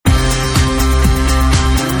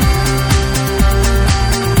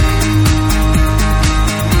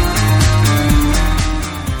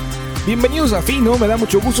Bienvenidos a Fino, me da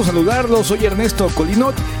mucho gusto saludarlos, soy Ernesto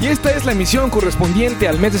Colinot y esta es la emisión correspondiente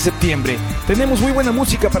al mes de septiembre. Tenemos muy buena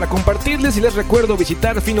música para compartirles y les recuerdo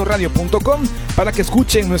visitar finoradio.com para que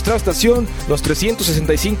escuchen nuestra estación los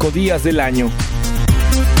 365 días del año.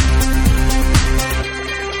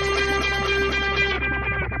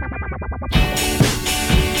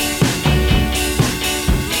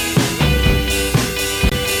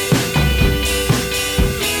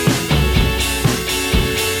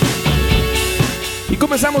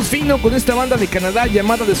 Comenzamos fino con esta banda de Canadá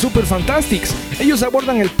llamada The Super Fantastics. Ellos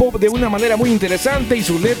abordan el pop de una manera muy interesante y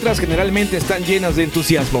sus letras generalmente están llenas de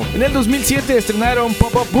entusiasmo. En el 2007 estrenaron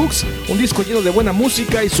Pop-Up Books, un disco lleno de buena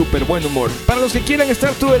música y súper buen humor. Para los que quieran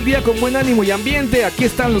estar todo el día con buen ánimo y ambiente, aquí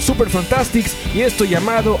están los Super Fantastics y esto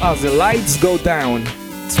llamado As the Lights Go Down.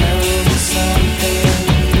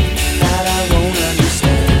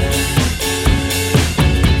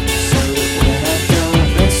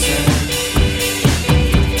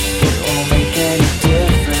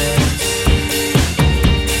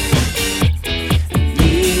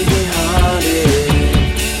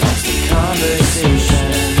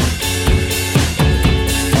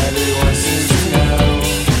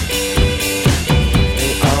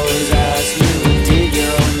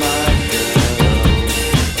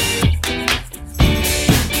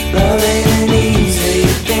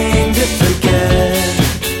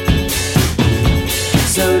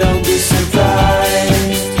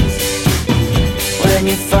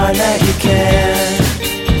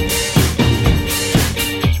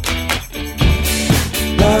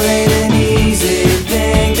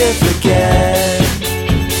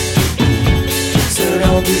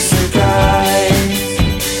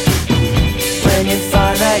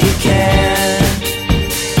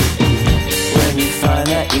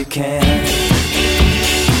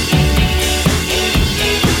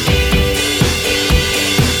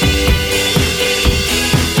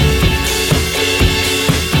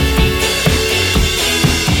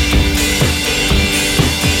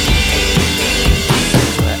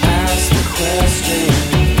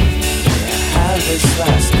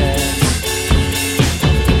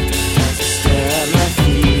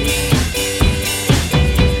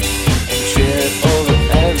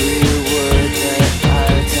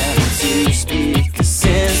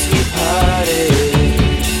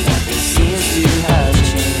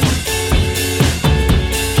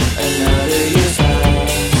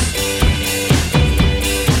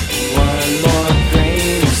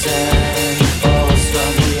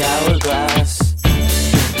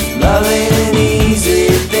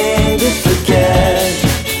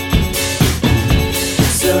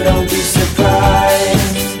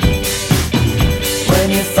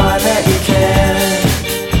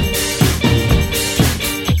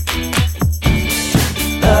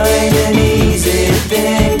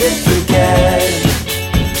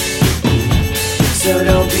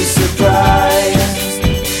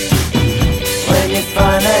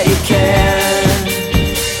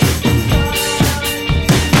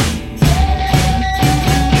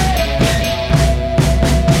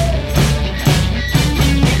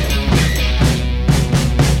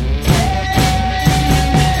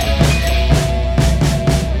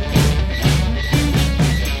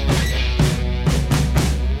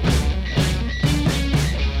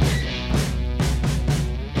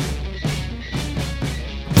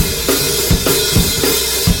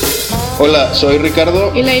 Hola, soy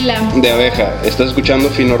Ricardo y Leila de Abeja. Estás escuchando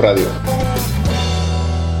Fino Radio.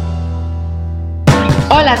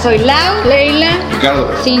 Hola, soy Lau, Leila,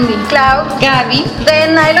 Ricardo, Cindy, Clau, Gaby de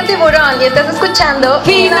Nylon Tiburón y estás escuchando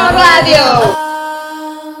Fino Radio.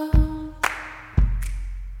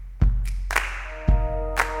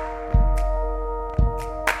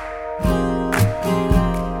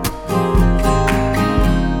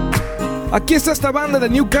 Aquí está esta banda de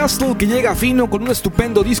Newcastle que llega fino con un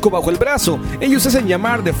estupendo disco bajo el brazo. Ellos se hacen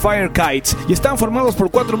llamar The Fire Kites y están formados por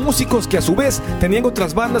 4 músicos que a su vez tenían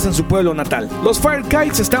otras bandas en su pueblo natal. Los Fire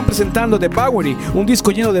Kites están presentando The Bowery, un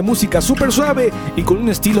disco lleno de música súper suave y con un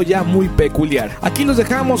estilo ya muy peculiar. Aquí los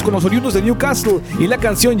dejamos con los oriundos de Newcastle y la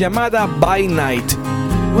canción llamada By Night.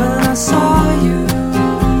 When I saw you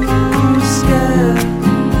scared,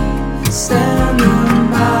 standing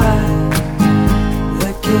by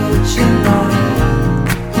the kitchen light.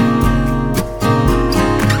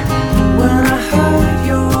 When I heard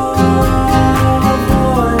your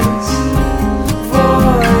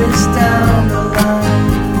voice down the line.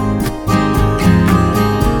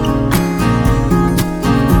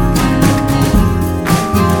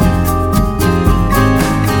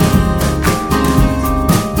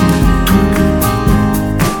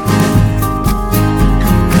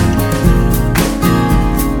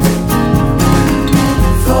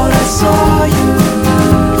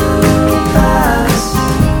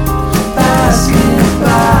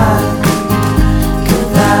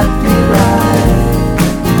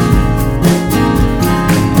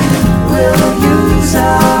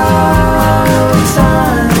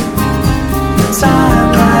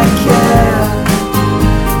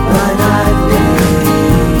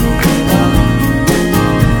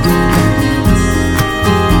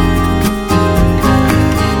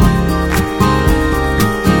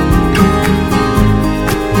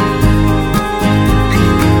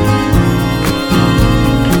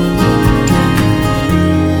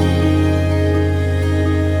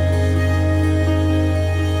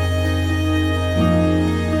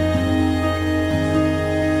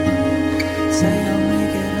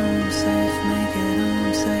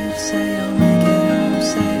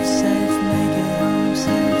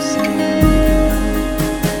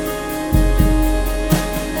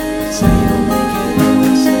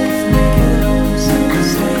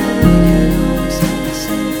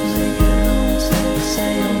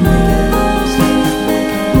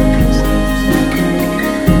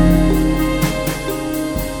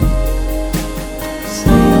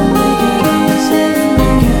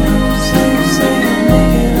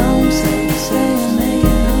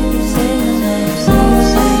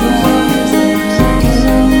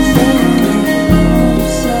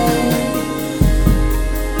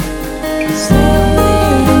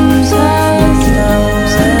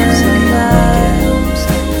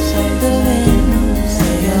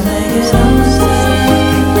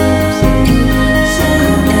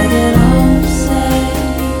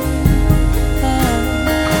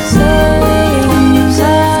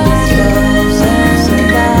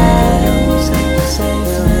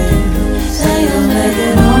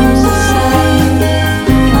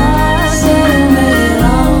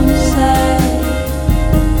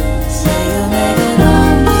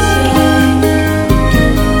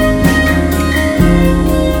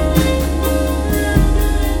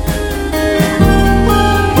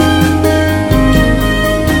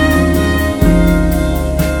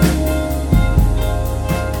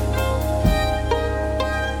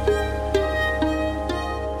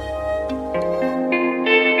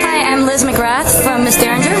 I'm Liz McGrath from Miss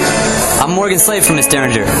Derringer. I'm Morgan Slade from Miss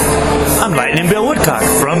Derringer. I'm Lightning Bill Woodcock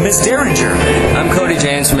from Miss Derringer. I'm Cody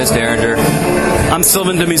James from Miss Derringer. I'm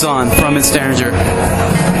Sylvan Demizon from Miss Derringer.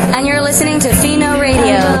 And you're listening to Pheno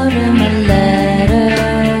Radio. I wrote him a letter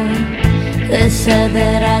that said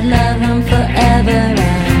that I'd love him forever,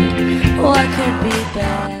 and what could be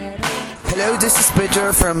better? Hello, this is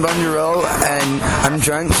Peter from Banjul, and I'm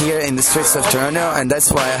drunk here in the streets of Toronto, and that's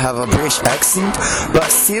why I have a British accent. But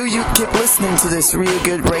still, you keep listening to this really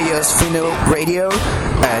good radio, Pheno Radio,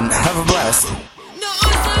 and have a blast.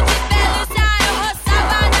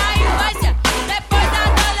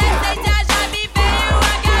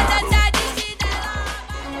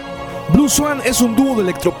 Blue Swan es un dúo de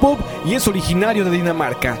electropop y es originario de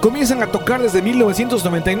Dinamarca. Comienzan a tocar desde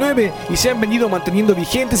 1999 y se han venido manteniendo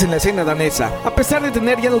vigentes en la escena danesa. A pesar de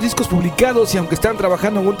tener ya 2 discos publicados y aunque están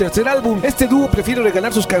trabajando en un tercer álbum, este dúo prefiere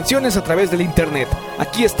regalar sus canciones a través del internet.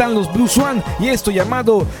 Aquí están los Blue Swan y esto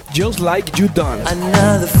llamado Just Like You Done.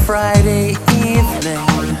 Another Friday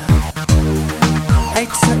evening, I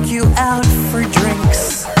took you out for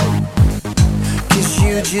drinks, 'cause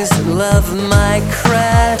you just love my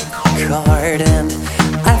credit card, and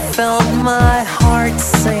I felt my heart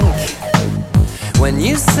sink when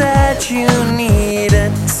you said you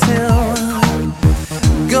needed to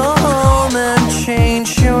go home and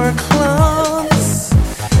change your clothes,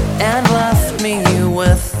 and left me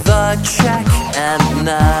with the check and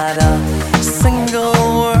not a single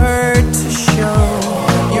word to show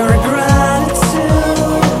your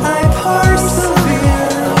gratitude. I persevere,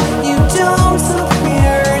 you don't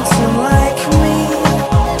appear to like me,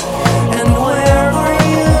 and where are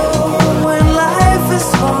you when life is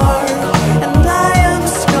hard and I am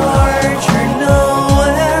scarred? You're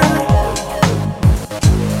nowhere,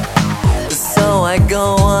 so I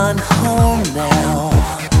go on home now,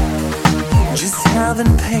 just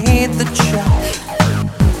haven't paid the check,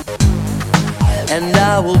 and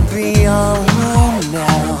I will be all alone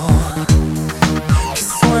now,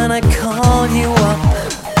 'cause when I call you up,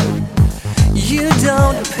 you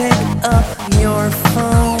don't pick up your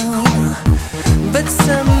phone, but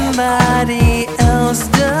somebody else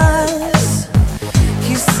does.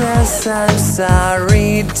 He says, I'm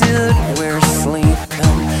sorry dude, we're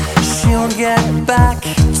sleeping, she'll get back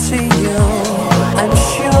to you. I'm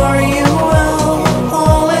sure you will,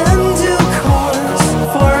 all in due course,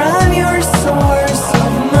 for I'm your source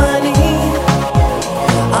of money.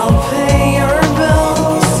 I'll pay your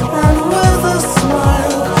bills, and with a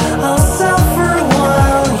smile, I'll suffer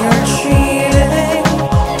while you're cheating.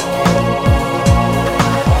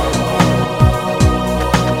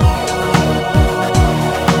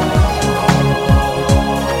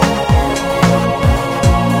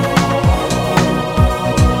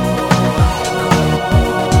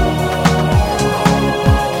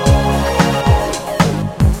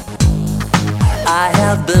 I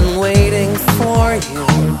have been waiting for you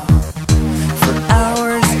for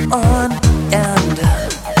hours on end.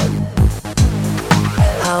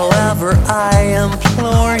 However, I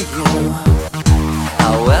implore you,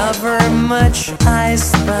 however much I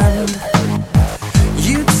spend,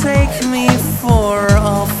 you take me for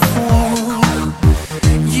a fool.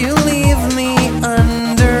 You leave me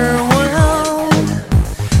underwhelmed,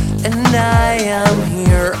 and I am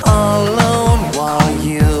here alone while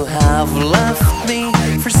you have left me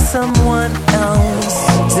for someone else.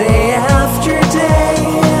 Day after day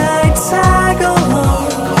I tag along,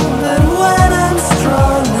 but when I'm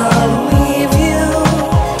strong I'll leave you.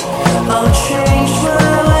 I'll change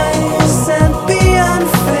my ways and be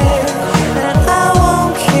unfair, and I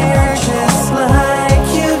won't care, just like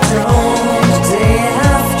you don't. Day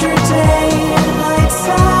after day I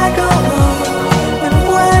tag along, but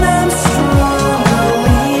when I'm strong I'll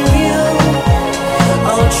leave you.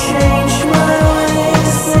 I'll change my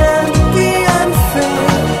ways and be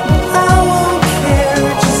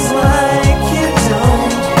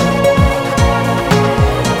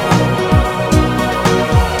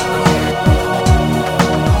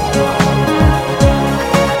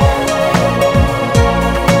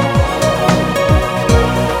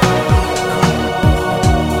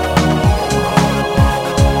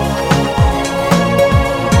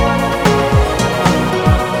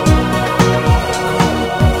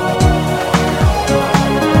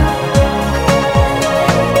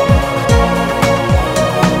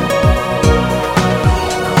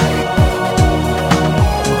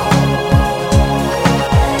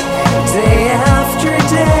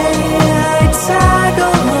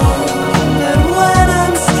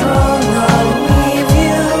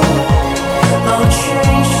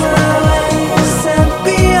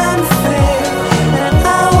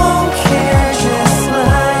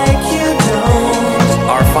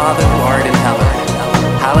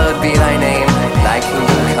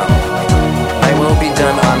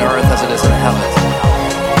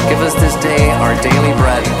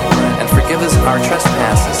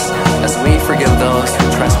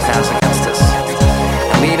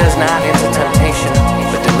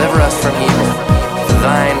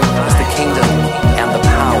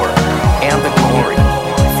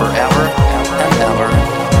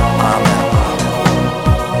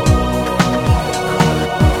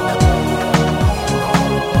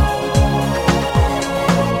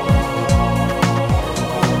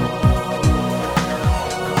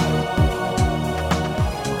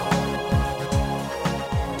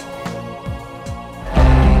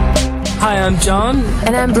Hi, I'm John.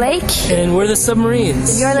 And I'm Blake. And we're the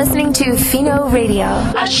Submarines. You're listening to Fino Radio.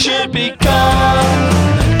 I should be gone,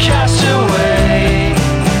 cast away,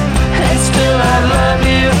 and still I love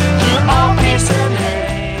you through all peace and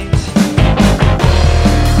hate.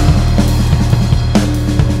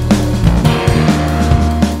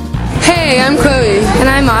 Hey, I'm Chloe. And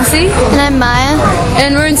I'm Mossy. And I'm Maya.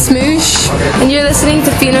 And we're in Smoosh. And you're listening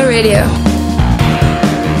to Fino Radio.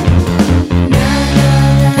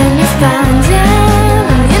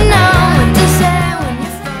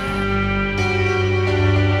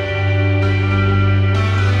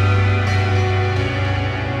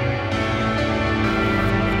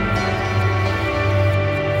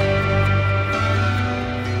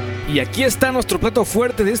 Y aquí está nuestro plato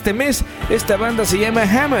fuerte de este mes. Esta banda se llama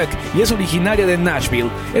Hammock y es originaria de Nashville.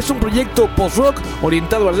 Es un proyecto post-rock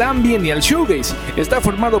orientado al ambient y al shoegaze. Está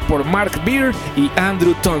formado por Mark Beer y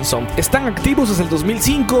Andrew Thompson. Están activos desde el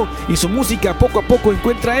 2005 y su música poco a poco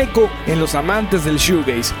encuentra eco en los amantes del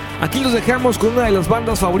shoegaze. Aquí los dejamos con una de las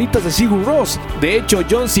bandas favoritas de Sigur Rós. De hecho,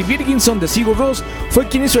 John C. Birginson de Sigur Rós fue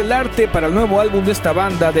quien hizo el arte para el nuevo álbum de esta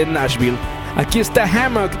banda de Nashville. Aquí está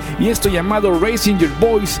Hammock y esto llamado Raising Your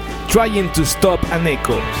Voice, Trying to Stop an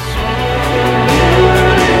Echo.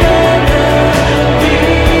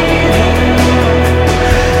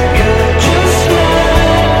 Just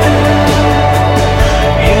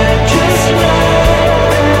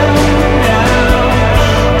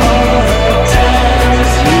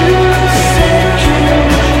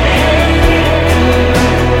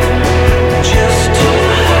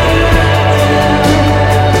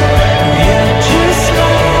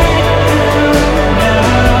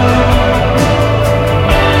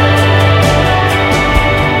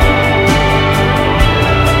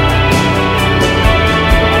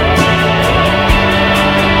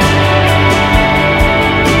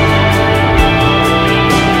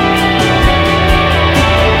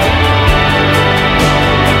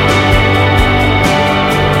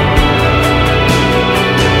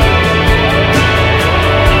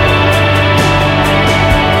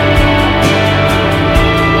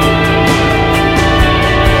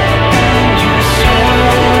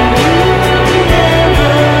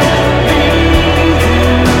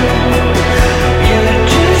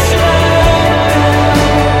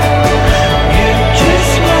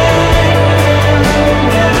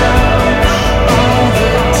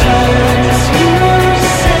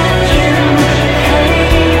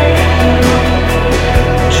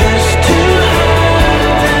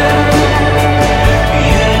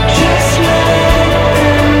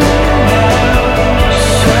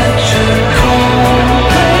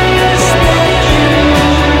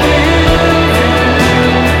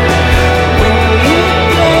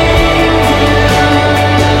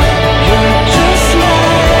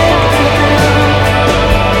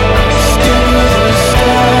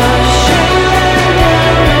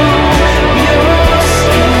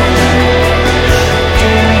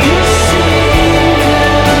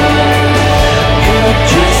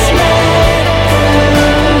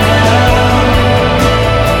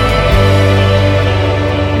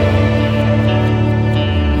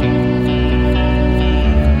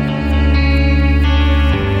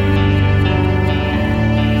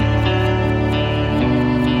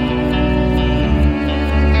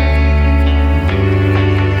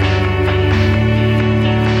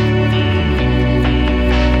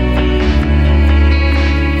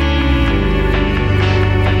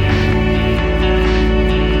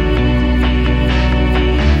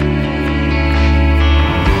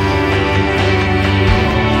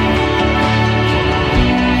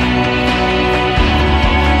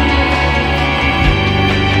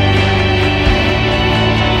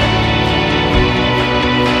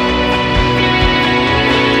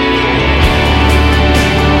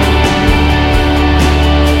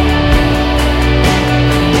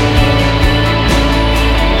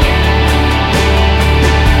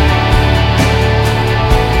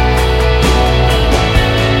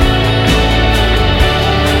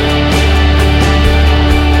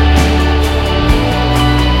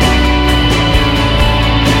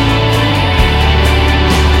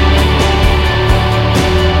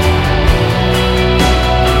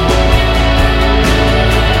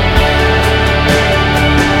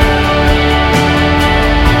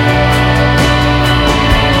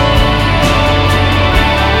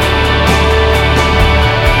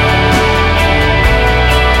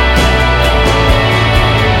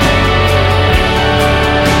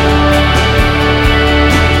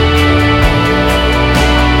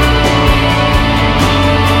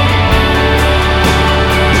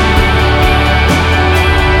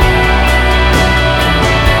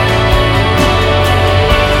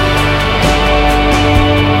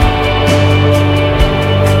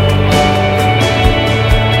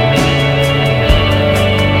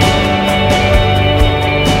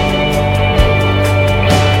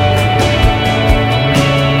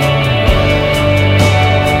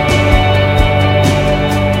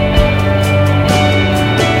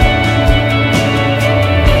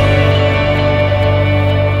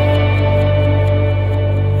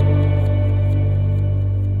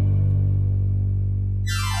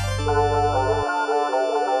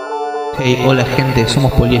Hey, hola gente,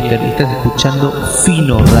 somos Poliéster y estás escuchando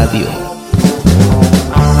Fino Radio.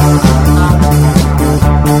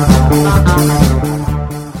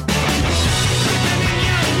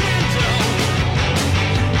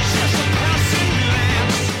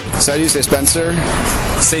 Salut, c'est Spencer.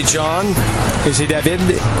 C'est John. Et c'est David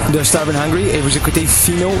de Starvin' Hungry et vous écoutez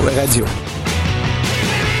Fino Radio.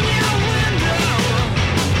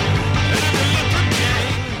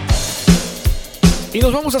 Y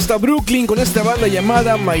nos vamos hasta Brooklyn con esta banda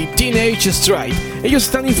llamada My Teenage Stride. Ellos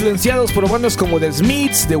están influenciados por bandas como The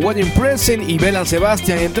Smiths, The Wedding Present y Belle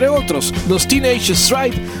Sebastian, entre otros. Los Teenage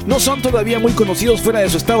Stride no son todavía muy conocidos fuera de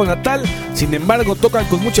su estado natal, sin embargo tocan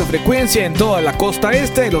con mucha frecuencia en toda la costa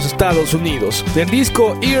este de los Estados Unidos. Del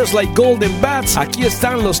disco Ears Like Golden Bats, aquí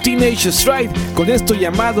están los Teenage Stride con esto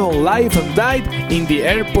llamado Life and Died in the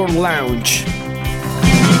Airport Lounge.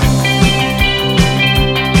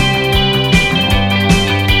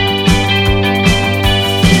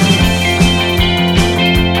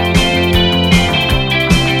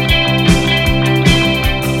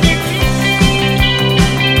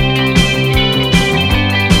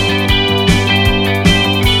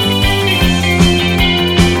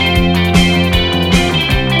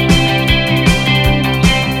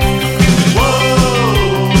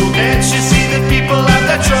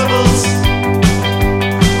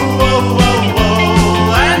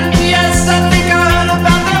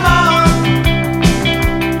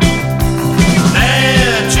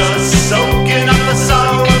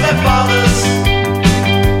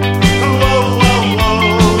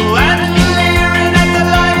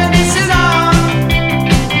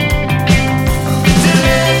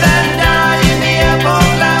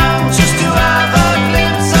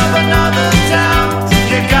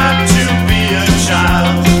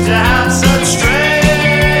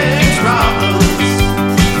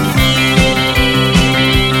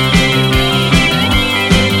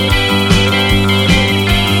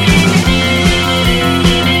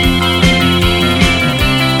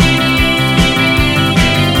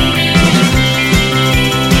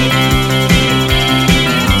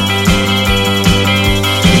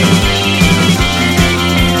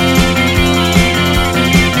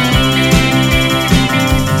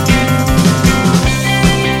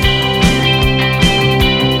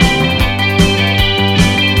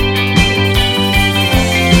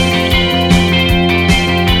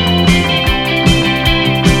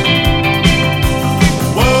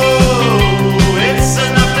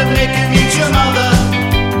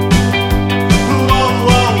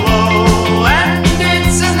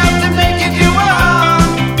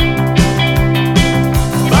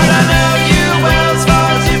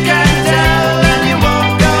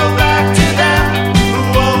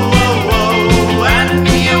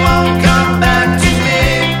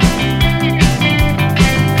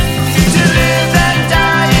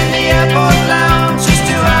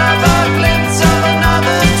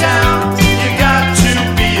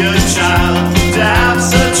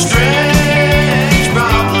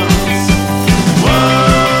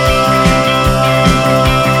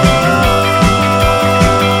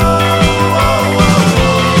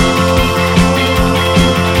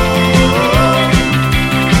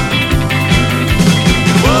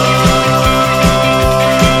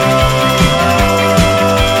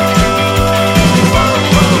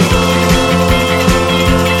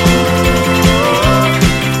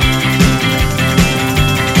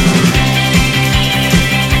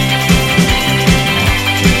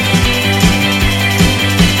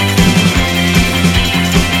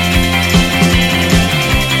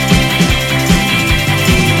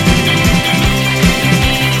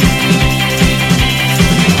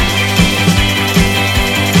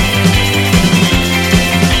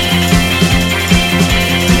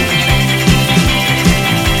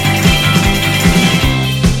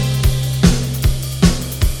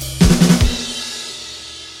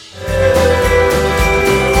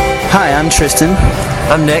 Hi, I'm Tristan.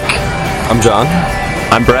 I'm Nick. I'm John.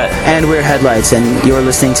 I'm Brett. And we're Headlights, and you're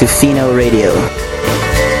listening to Fino Radio.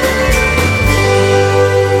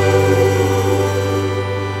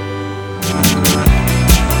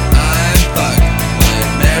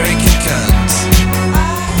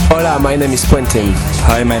 Hola, my name is Quentin.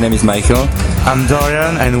 Hi, my name is Michael. I'm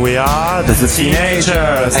Dorian, and we are the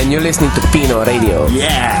Teenagers. And you're listening to Fino Radio.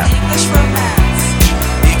 Yeah.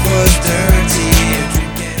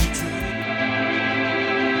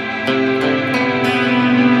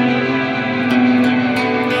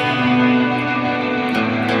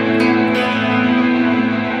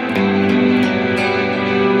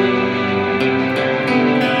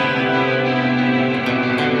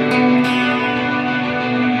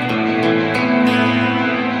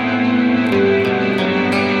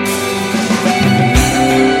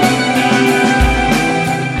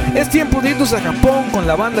 directos a Japón con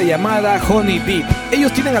la banda llamada Honey Deep.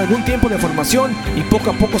 Ellos tienen algún tiempo de formación y poco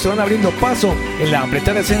a poco se van abriendo paso en la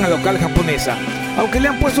apretada escena local japonesa. Aunque le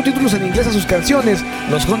han puesto títulos en inglés a sus canciones,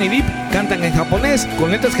 los Honey Deep cantan en japonés con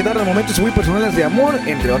letras que narran momentos muy personales de amor,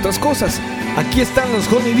 entre otras cosas. Aquí están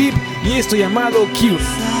los Honey Deep y esto llamado Cure.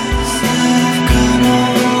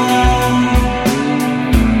 Oh,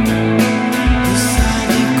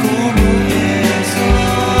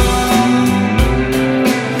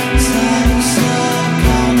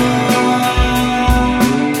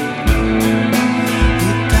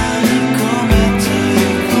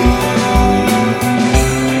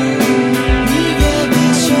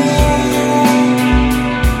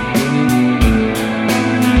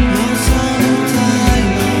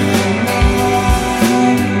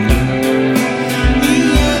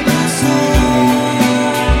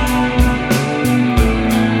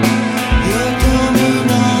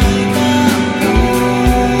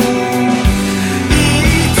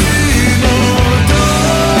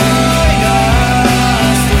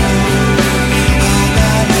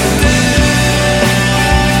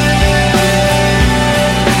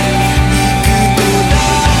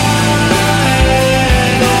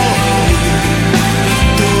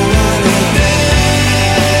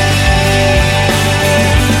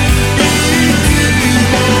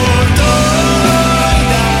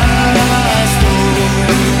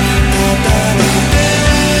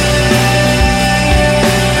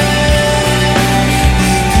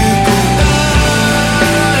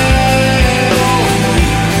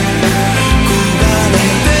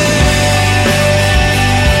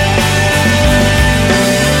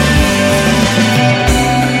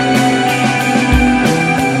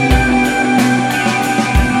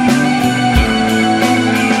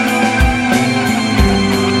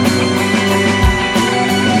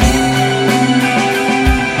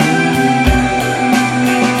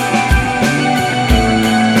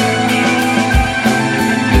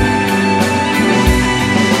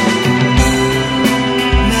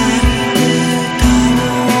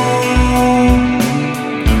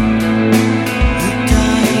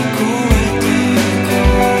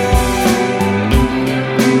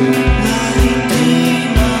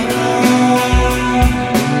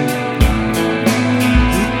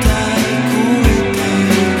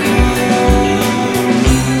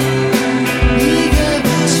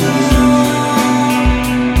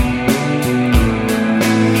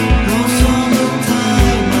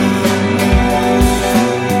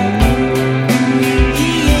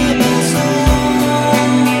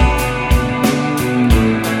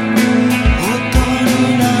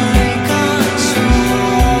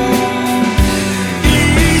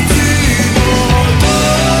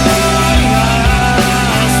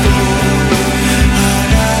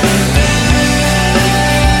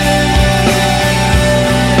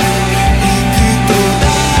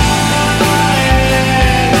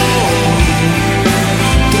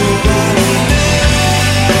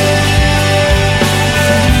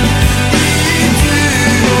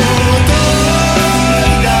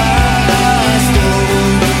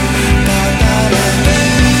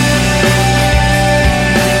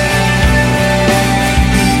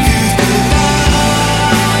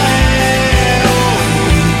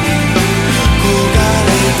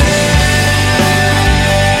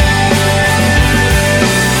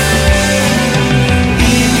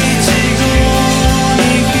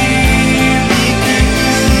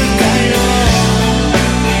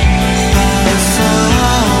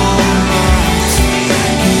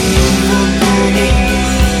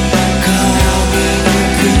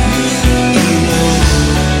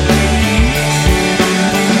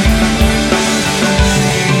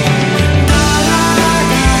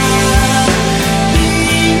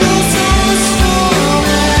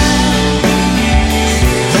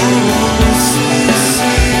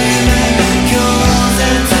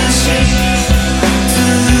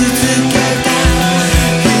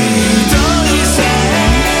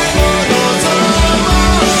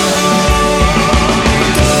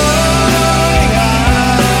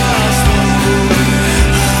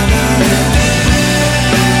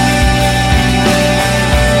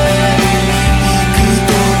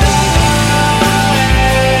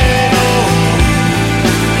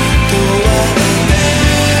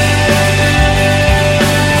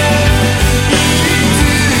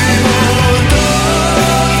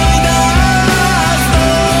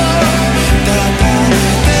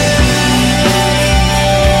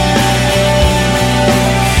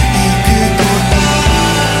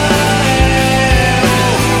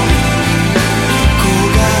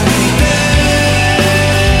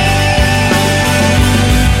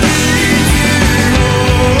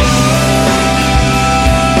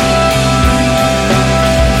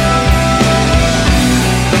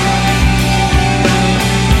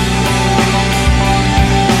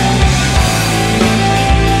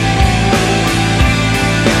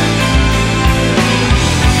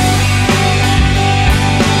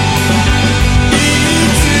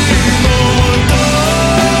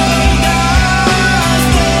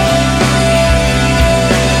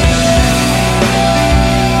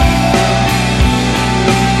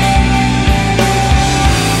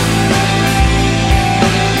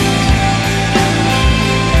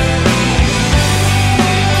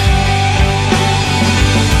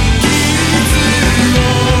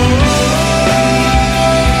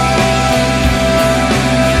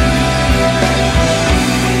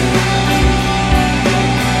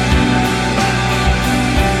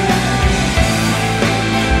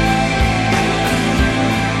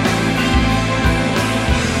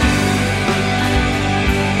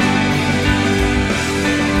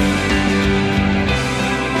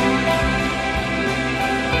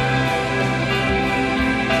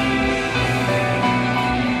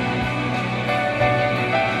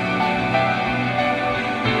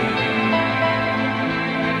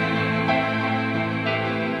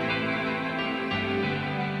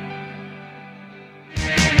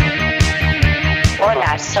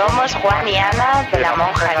 Hola, somos Juan y Ana de La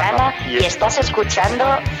Monja Gana y estás escuchando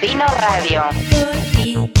Fino Radio. Por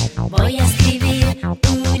ti voy a escribir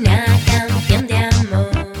una canción de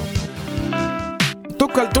amor.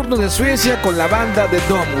 Toca el turno de Suecia con la banda de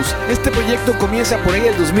Domus. Este proyecto comienza por ahí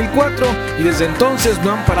el 2004 y desde entonces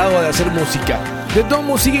no han parado de hacer música. The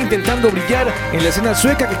Domus sigue intentando brillar en la escena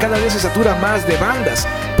sueca que cada vez se satura más de bandas.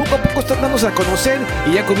 Poco a poco están dándose a conocer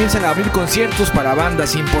y ya comienzan a abrir conciertos para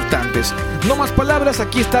bandas importantes. No más palabras,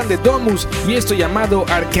 aquí están The Domus y esto llamado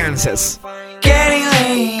Arkansas. Getting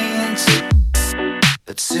late,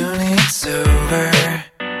 but soon it's over.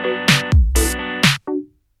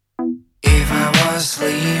 If I was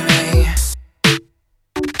leaving,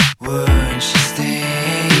 would you stay?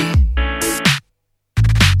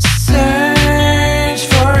 Search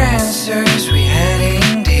for answers, we're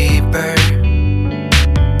heading deeper.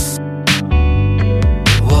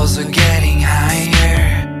 The walls are getting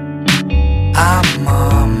higher. I'm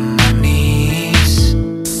on my knees.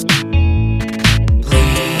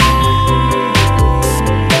 Bleed,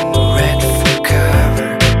 red for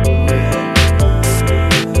cover.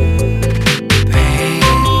 Pain,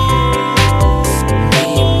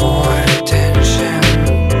 need more attention.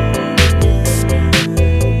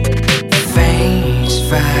 Face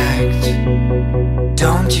fact,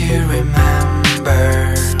 don't you remember?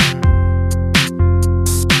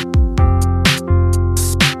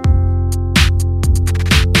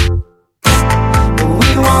 We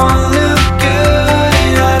won't look good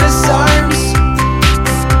in others' arms,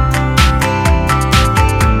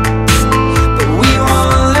 but we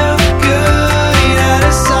won't look good in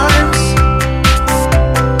others' arms,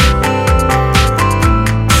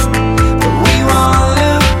 but we won't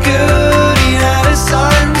look good in others'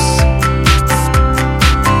 arms,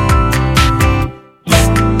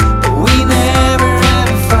 but we never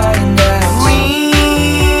ever find out.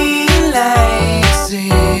 Green light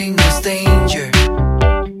signals danger.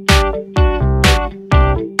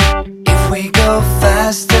 If we go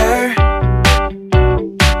faster,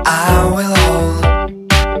 I will hold.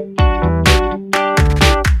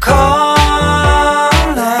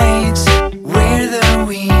 Cold nights, we're the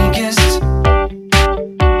weakest.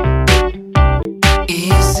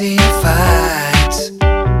 Easy fights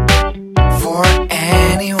for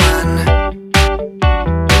anyone.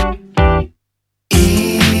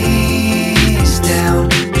 Ease down,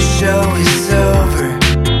 the show is over.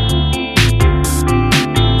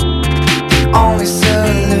 The only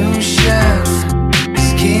solution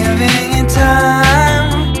is giving it time.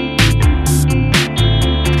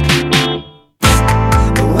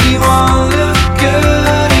 But we won't look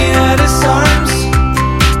good in others' arms.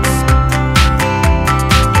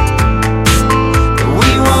 But we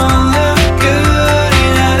won't look good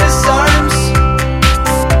in others' arms.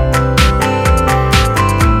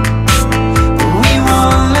 But we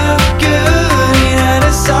won't look good in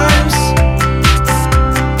others' arms.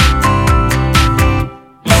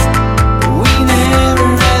 We never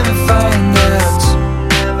ever find out.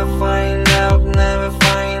 Never find out, never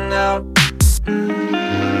find out.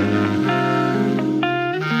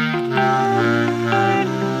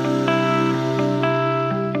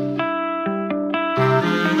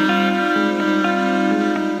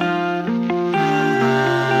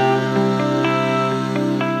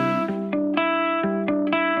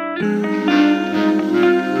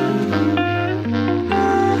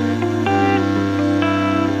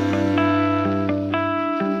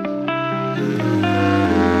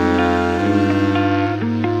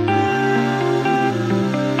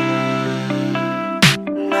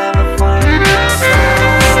 Never find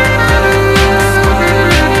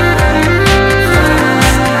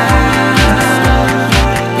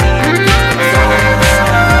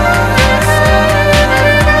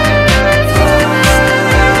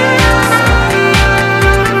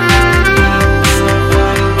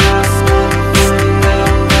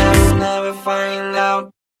never find out.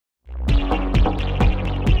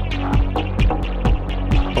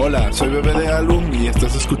 Hola, soy Bebé de Álbum y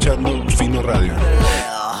estás escuchando Fino Radio.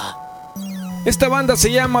 Esta banda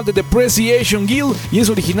se llama The Depreciation Guild y es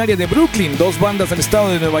originaria de Brooklyn, dos bandas del estado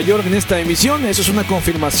de Nueva York en esta emisión. Eso es una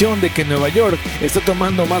confirmación de que Nueva York está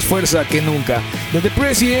tomando más fuerza que nunca. The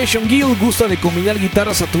Depreciation Guild gusta de combinar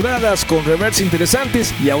guitarras saturadas con reverbs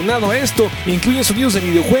interesantes y aunado a esto, incluye sonidos de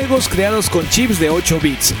videojuegos creados con chips de 8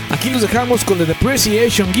 bits. Aquí los dejamos con The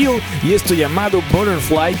Depreciation Guild y esto llamado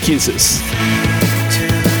Butterfly Kisses.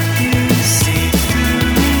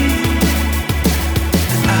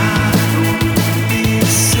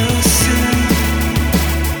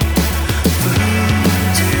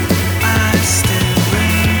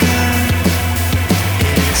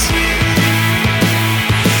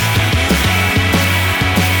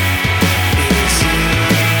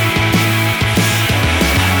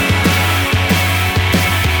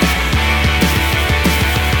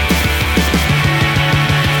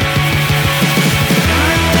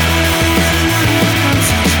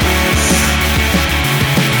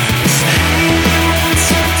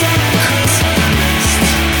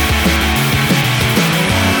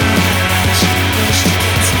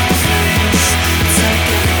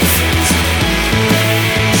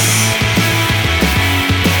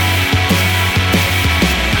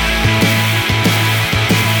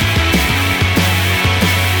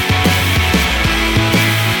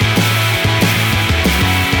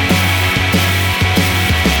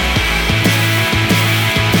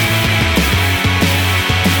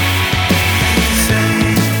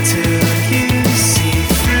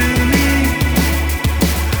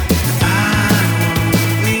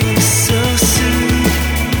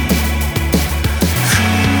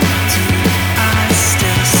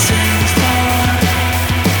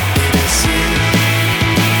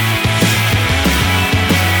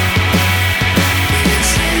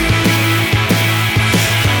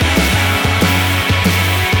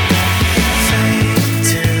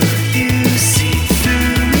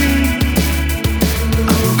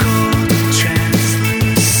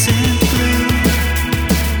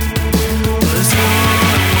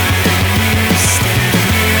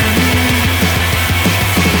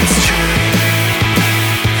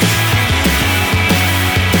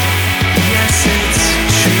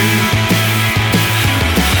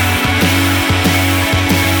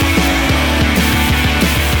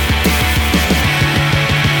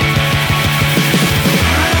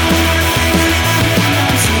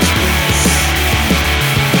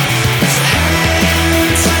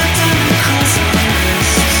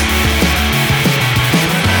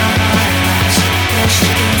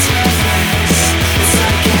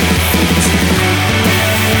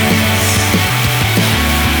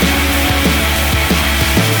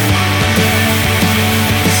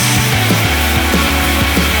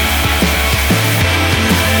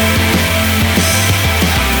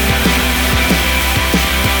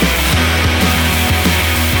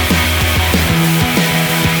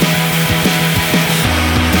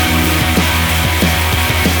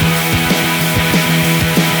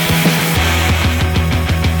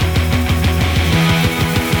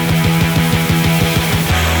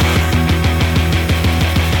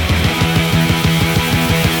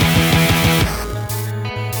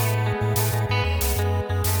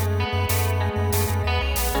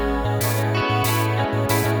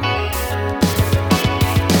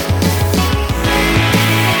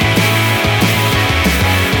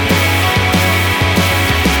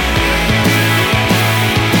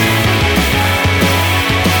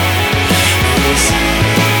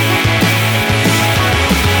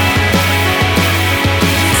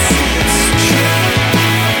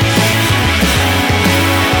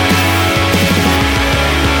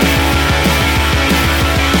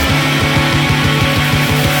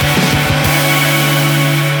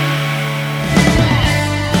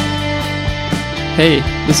 Hey,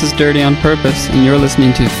 this is Dirty on Purpose, and you're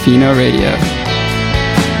listening to Fino Radio.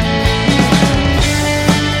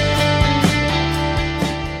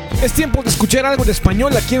 Es tiempo de escuchar algo de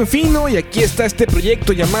español aquí en Fino, y aquí está este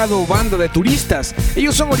proyecto llamado Banda de Turistas.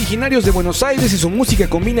 Ellos son originarios de Buenos Aires y su música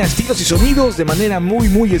combina estilos y sonidos de manera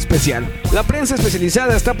muy especial. La prensa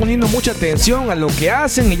especializada está poniendo mucha atención a lo que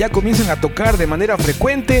hacen y ya comienzan a tocar de manera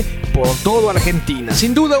frecuente por toda Argentina.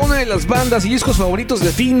 Sin duda una de las bandas y discos favoritos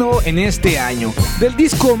de Fino en este año. Del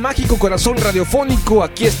disco Mágico Corazón Radiofónico,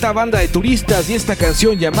 aquí está Banda de Turistas y esta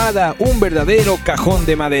canción llamada Un verdadero cajón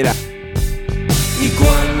de madera. Y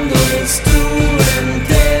cuando estuve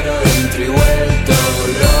entero dentro y vuelto,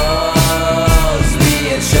 los vi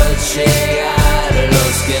ellos llegar,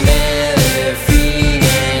 los que me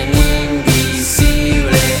definen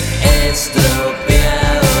invisible,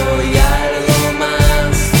 estropeado y algo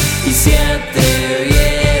más. Y se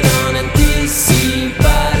atrevieron a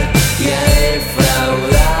anticipar y a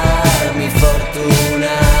defraudar mi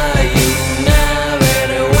fortuna y una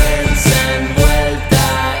vergüenza envuelta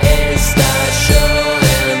estalló.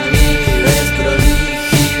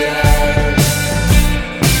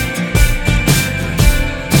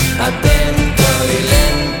 Atento y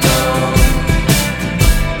lento,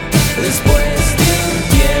 después de un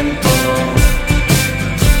tiempo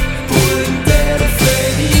pude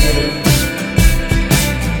interferir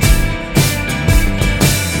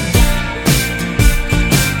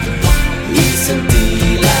y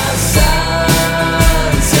sentí las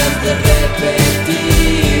ansias de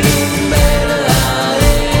repetir un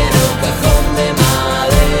verdadero cajón de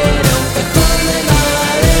madera, un cajón de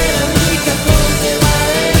madera, mi cajón de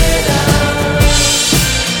madera.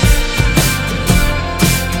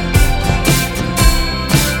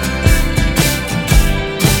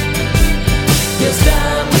 Y hasta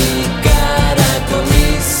mi cara con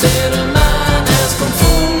mis hermanas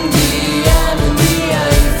confundían un día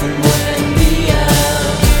y fue un buen día.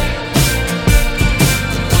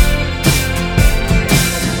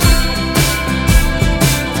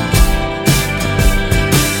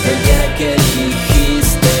 El día que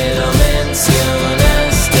dijiste lo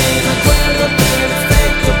mencionaste, me acuerdo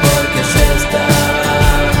perfecto porque yo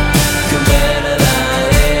estaba, que un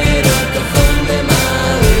verdadero cajón de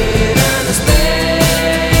madera nos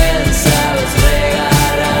pensabas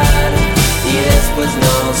regalar y después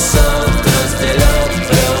nosotros, te lo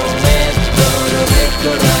prometo, lo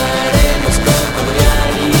recordaremos con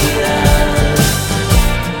cordialidad.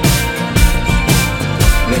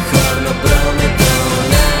 Mejor no prometo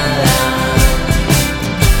nada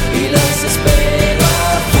y los espero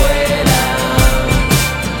afuera.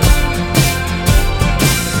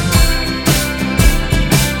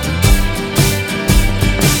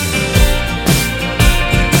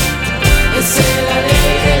 Es el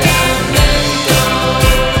alegre lamento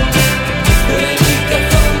de mi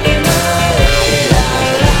cajón de madera.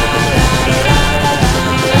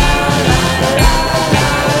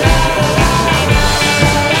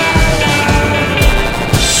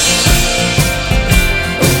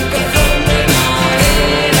 Un cajón de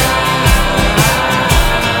madera.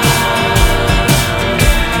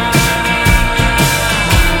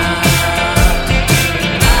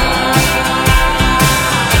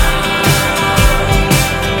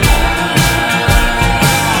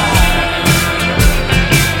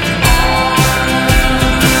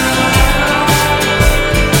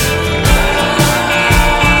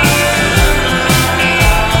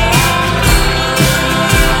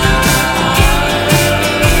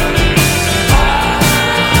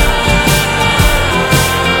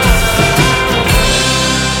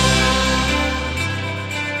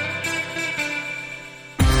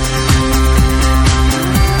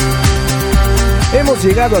 Hemos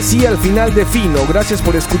llegado así al final de Fino. Gracias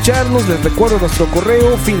por escucharnos. Les recuerdo nuestro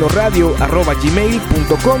correo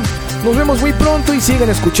finoradio@gmail.com. Nos vemos muy pronto y sigan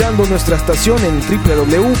escuchando nuestra estación en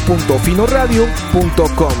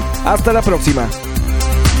www.finoradio.com. Hasta la próxima.